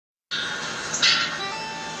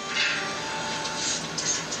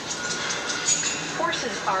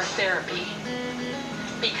horses are therapy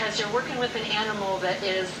because you're working with an animal that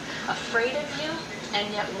is afraid of you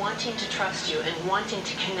and yet wanting to trust you and wanting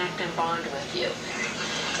to connect and bond with you.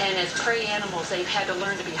 And as prey animals, they've had to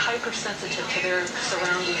learn to be hypersensitive to their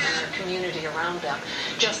surroundings and their community around them,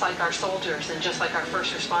 just like our soldiers and just like our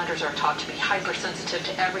first responders are taught to be hypersensitive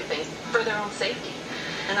to everything for their own safety.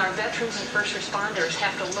 And our veterans and first responders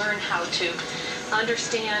have to learn how to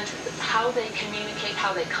understand how they communicate,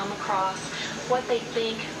 how they come across, what they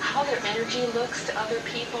think, how their energy looks to other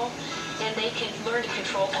people, and they can learn to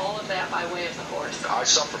control all of that by way of the horse. I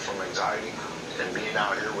suffer from anxiety, and being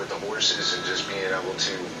out here with the horses and just being able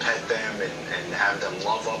to pet them and have them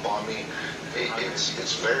love up on me,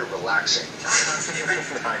 it's very relaxing.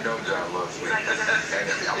 I know John loves me.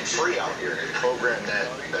 And I'm free out here. The program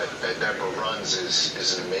that Deborah runs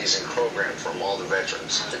is an amazing program from all the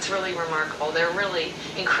veterans. It's really remarkable. They're really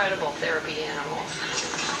incredible therapy animals.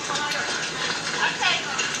 Okay,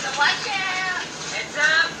 so watch out. Heads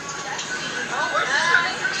up.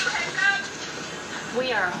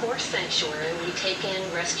 We are a horse sanctuary. We take in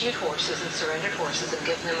rescued horses and surrendered horses and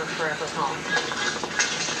give them a forever home.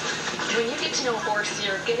 When you get to know a horse,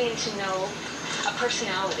 you're getting to know a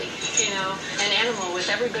personality, an animal with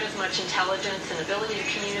every bit as much intelligence and ability to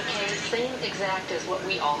communicate, same exact as what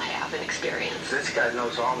we all have and experience. This guy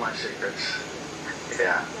knows all my secrets.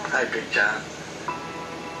 Yeah. Hi, Big John.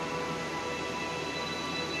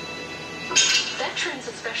 Veterans,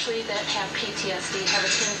 especially that have PTSD, have a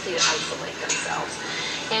tendency to isolate themselves.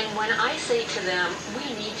 And when I say to them, we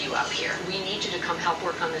need you out here, we need you to come help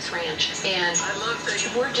work on this ranch, and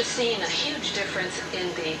we're just seeing a huge difference in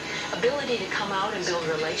the ability to come out and build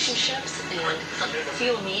relationships and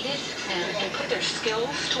feel needed and put their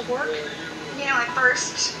skills to work. At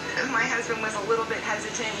first, my husband was a little bit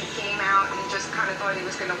hesitant. He came out and just kind of thought he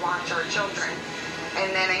was going to watch our children. And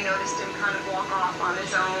then I noticed him kind of walk off on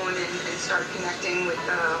his own and start connecting with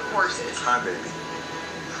the horses. Hi, baby.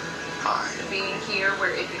 Hi. Being here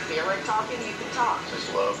where if you feel like talking, you can talk. Just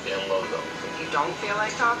love being loved up. If you don't feel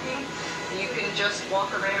like talking, you can just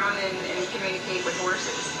walk around and communicate with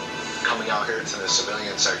horses. Coming out here to the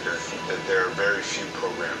civilian sector, there are very few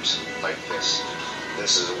programs like this.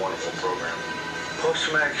 This is a wonderful program.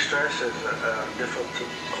 Post-traumatic stress is difficult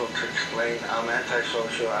to explain. I'm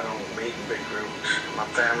antisocial. I don't meet in big groups. My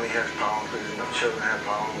family has problems with it. My children have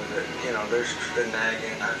problems with it. There's the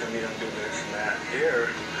nagging. How come you don't do this and that? Here,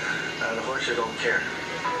 the horses don't care.